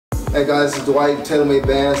Hey guys, this is Dwight,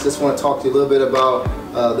 TaylorMadeBands. Just want to talk to you a little bit about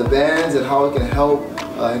the bands and how it can help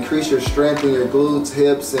increase your strength in your glutes,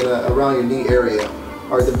 hips, and around your knee area.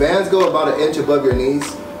 Alright, the bands go about 1 inch above your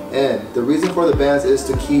knees, and the reason for the bands is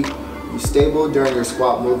to keep you stable during your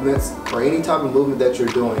squat movements or any type of movement that you're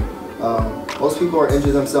doing. Most people are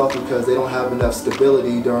injuring themselves because they don't have enough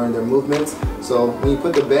stability during their movements. So when you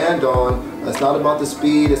put the band on, it's not about the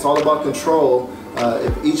speed, it's all about control.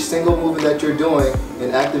 If each single movement that you're doing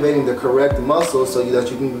and activating the correct muscles so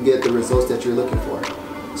that you can get the results that you're looking for.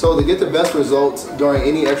 So to get the best results during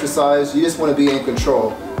any exercise, you just want to be in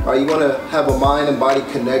control. Right? You want to have a mind and body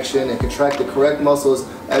connection and contract the correct muscles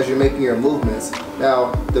as you're making your movements.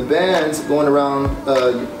 Now, the bands going around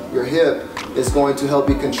your hip is going to help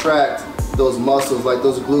you contract those muscles, like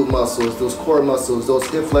those glute muscles, those core muscles, those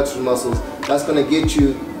hip flexor muscles. That's going to get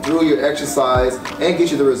you through your exercise and get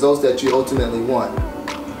you the results that you ultimately want.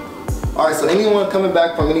 Alright, so anyone coming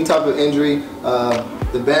back from any type of injury,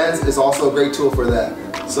 the bands is also a great tool for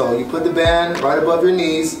that. So you put the band right above your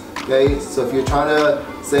knees, okay? So if you're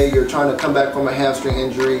trying to come back from a hamstring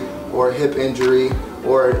injury or a hip injury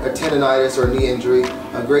or a tendonitis or a knee injury,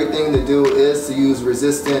 a great thing to do is to use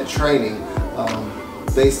resistant training.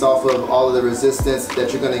 Based off of all of the resistance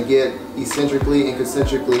that you're going to get eccentrically and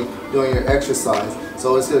concentrically during your exercise.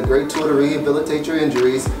 So it's a great tool to rehabilitate your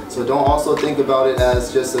injuries. So don't also think about it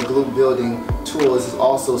as just a glute building tool. This is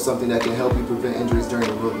also something that can help you prevent injuries during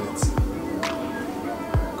your movements.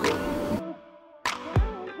 Cool.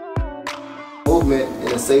 Movement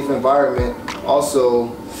in a safe environment also.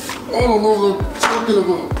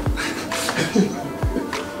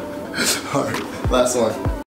 Alright, last one.